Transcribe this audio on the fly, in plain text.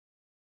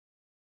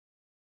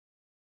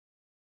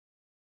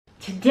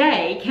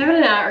Today, Kevin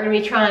and I are going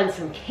to be trying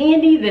some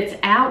candy that's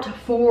out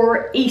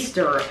for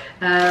Easter.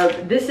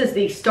 This is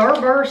the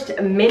Starburst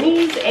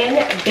Minis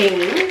and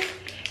Beans.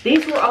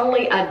 These were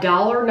only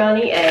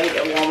 $1.98 at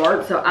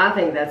Walmart, so I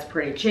think that's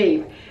pretty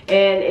cheap.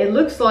 And it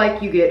looks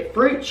like you get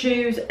fruit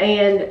chews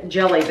and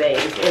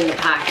Jellybeans in the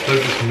package.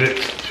 So just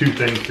mix two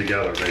things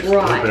together, basically,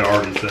 right. That they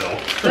already sell.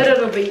 But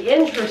it'll be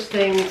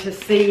interesting to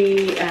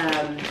see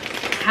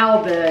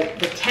how the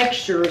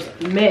textures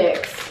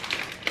mix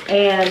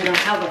and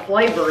how the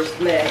flavors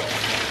mix.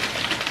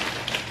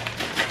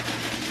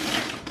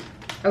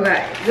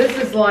 Okay, this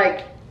is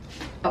like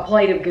a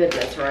plate of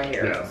goodness right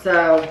here. Yeah.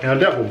 So, and I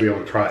definitely will be able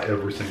to try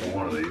every single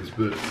one of these,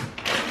 but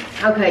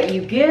okay,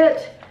 you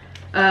get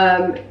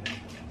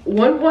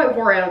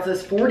 1.4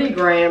 ounces, 40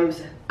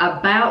 grams,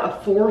 about a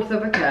fourth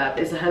of a cup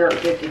is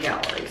 150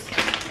 calories.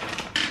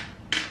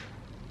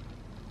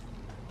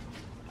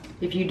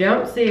 If you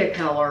don't see a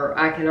color,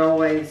 I can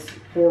always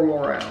pour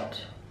more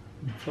out.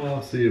 that's all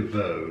I see of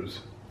those.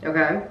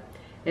 Okay,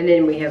 and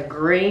then we have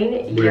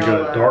green, We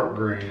yellow. got dark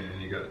green,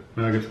 and you got,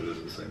 no, I guess it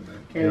is the same thing.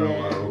 And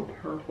Yellow, then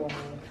purple,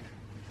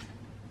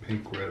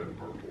 pink, red, and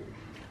purple.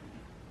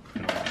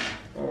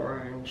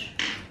 orange.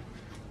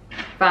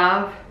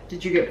 5?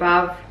 Did you get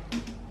 5?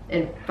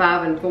 And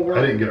 5 and 4?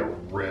 I didn't get a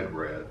red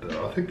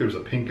though. I think there's a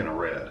pink and a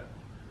red.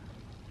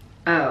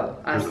 Oh,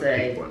 I There's a see.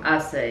 pink one. I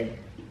see.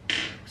 So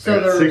So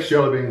there's there's 6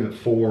 jelly beans and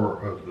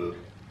 4 of the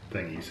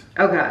thingies,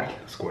 okay.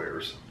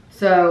 squares.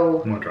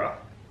 So I'm gonna try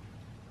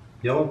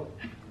yellow.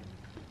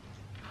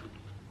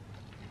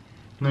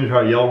 I'm gonna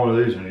try yellow one of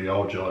these and a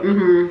yellow jelly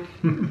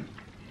bean.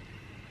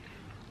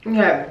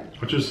 okay,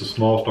 Which is a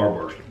small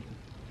Starburst.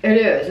 it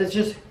is. It's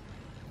just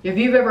if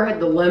you've ever had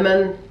the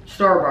lemon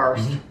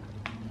Starburst,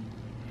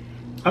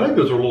 I think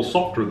those are a little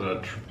softer than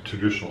a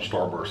traditional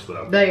Starburst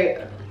though.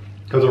 they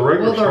Because a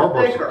regular they're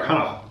Starburst thicker. are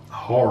kind of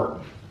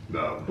hard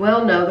though.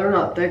 well, no, they're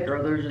not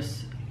thicker. They're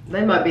just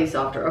they might be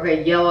softer.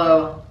 Okay,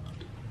 yellow.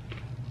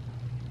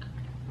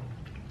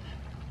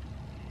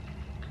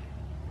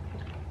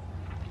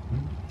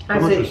 I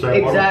Pretty see much the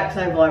same exact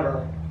same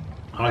flavor.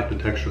 I like the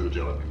texture of the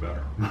jelly bean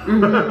better.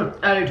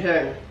 I do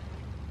too.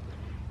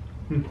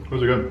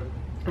 Was it good?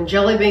 And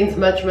jelly beans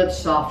much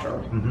softer.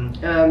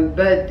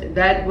 But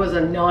that was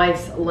a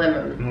nice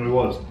lemon. It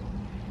was.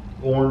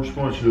 Orange,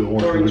 why don't you do the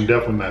orange? Orange. We can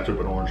definitely match up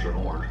an orange to an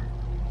orange.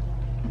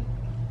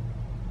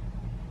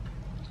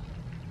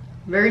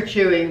 Very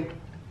chewy.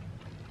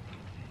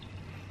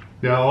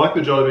 Yeah, I like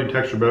the jelly bean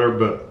texture better,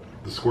 but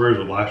the squares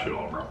would last you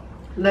longer.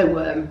 They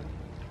would.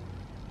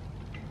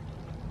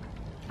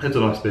 It's a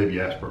nice baby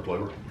aspirin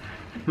flavor.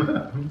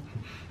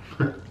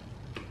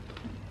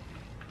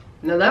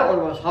 Now that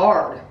one was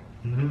hard.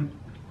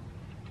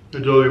 The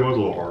jelly bean was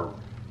a little hard.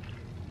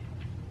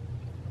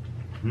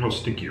 A little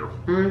stickier.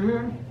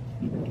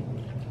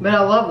 But I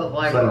love the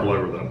flavor. Same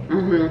flavor though.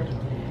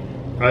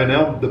 Alright,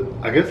 now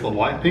I guess the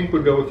light pink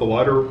would go with the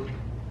lighter. Why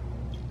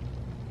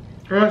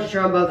don't you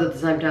try them both at the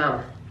same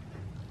time?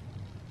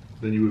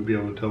 Then you would be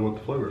able to tell what the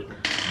flavors were.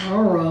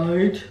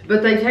 Alright.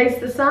 But they taste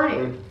the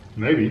same.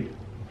 Maybe.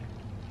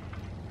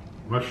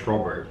 Much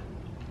strawberry.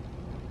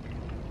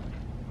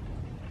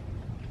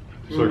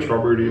 It's like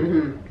strawberry to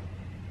you?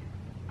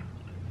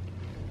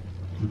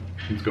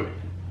 Let's go.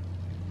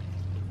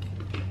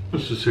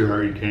 Let's just see how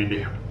you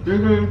candy.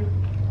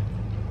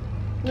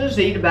 Just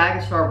eat a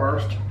bag of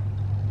Starburst.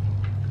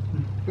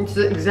 It's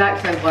the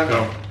exact same flavor.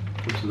 Oh,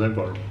 what's the same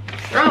flavor?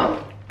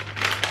 Oh.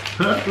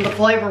 And the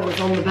flavor was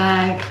on the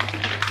bag.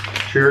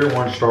 Cherry,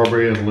 orange,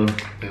 strawberry, and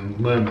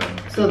lemon.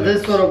 So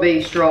this one will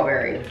be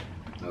strawberry.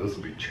 No, this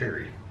will be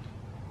cherry.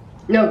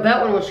 No,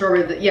 that one was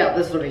strawberry. Yeah,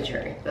 this will be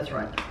cherry. That's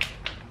right.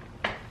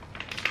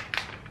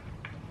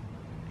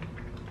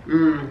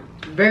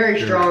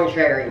 Very strong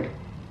cherry.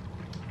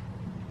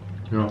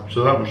 Yeah,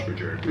 so that must be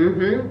cherry.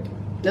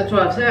 That's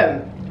what I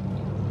said.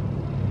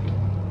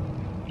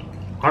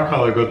 I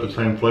kind of got the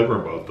same flavor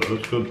in both though.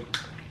 It's good.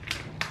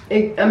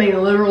 I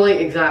mean, literally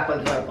exactly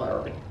the same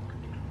flavor.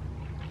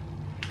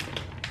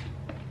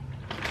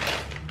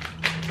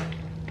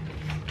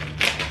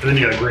 And then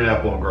you got green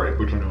apple and grape.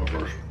 Which one do you want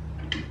first?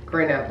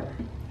 Green apple.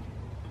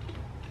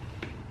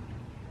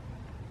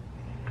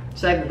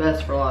 Save the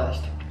best for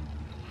last.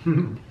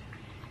 Good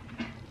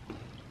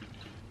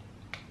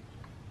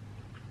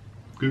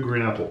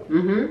green apple.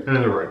 And then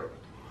they're great.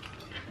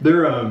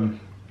 They're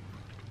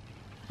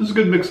this is a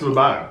good mix of a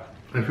bag.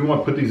 If you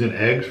want to put these in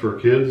eggs for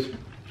kids,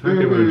 I think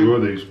they would enjoy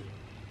these.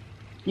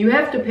 You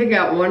have to pick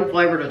out one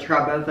flavor to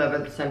try both of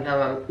at the same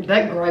time.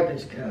 That grape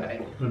is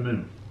good.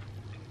 Amen.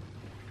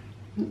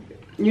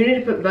 You need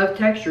to put both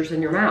textures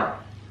in your mouth.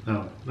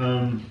 No.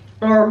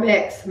 Or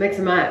mix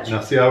and match.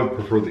 Now see, I would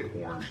prefer the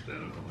orange then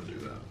if I'm gonna do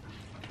that.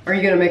 Are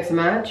you gonna mix and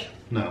match?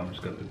 No, I'm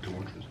just gonna do two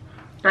oranges.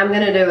 I'm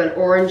gonna do an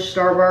orange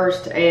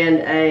Starburst and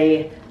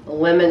a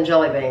lemon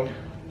Jellybean.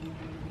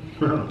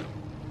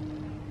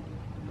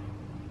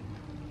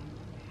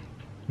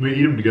 When we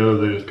eat them together,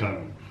 they just kind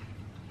of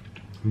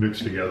mix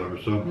together.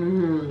 So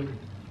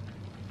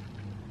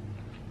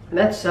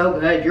That's so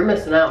good. You're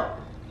missing out.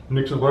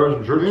 mixing flavors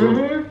and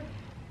sure.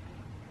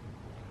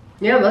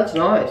 Yeah, that's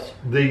nice.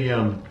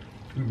 The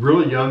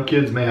really young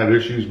kids may have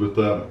issues with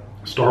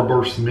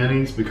Starburst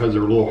minis because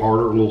they're a little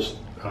harder, a little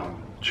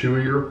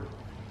chewier.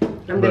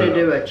 I'm going to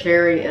do a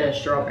cherry and a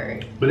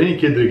strawberry. But any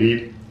kid that could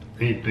eat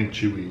anything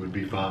chewy would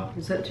be fine.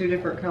 Is that 2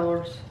 different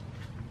colors?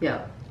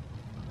 Yeah.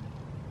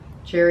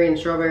 Cherry and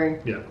strawberry?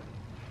 Yeah.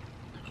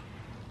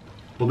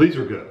 Well, these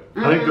are good.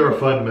 I think they're a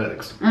fun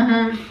mix.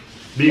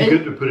 Be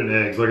good to put in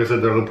eggs. Like I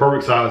said, they're the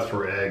perfect size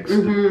for eggs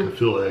to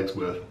fill eggs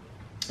with.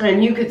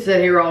 And you could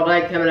sit here all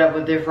day coming up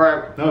with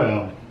different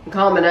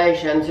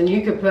combinations, and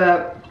you could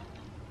put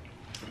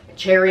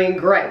cherry and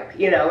grape.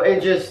 You know,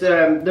 it just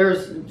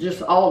there's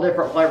just all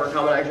different flavor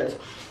combinations.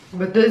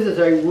 But this is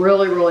a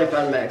really, really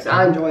fun mix.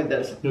 I enjoyed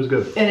this. It was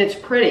good, and it's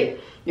pretty.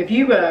 If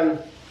you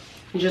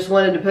just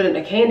wanted to put it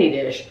in a candy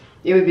dish,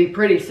 it would be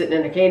pretty sitting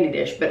in a candy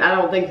dish. But I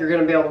don't think you're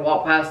going to be able to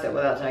walk past it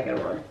without taking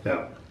one.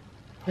 Yeah.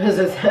 Because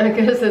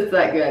it's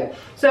that good.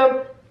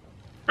 So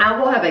I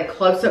will have a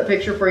close-up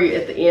picture for you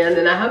at the end,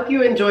 and I hope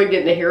you enjoyed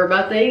getting to hear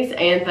about these,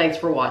 and thanks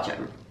for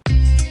watching.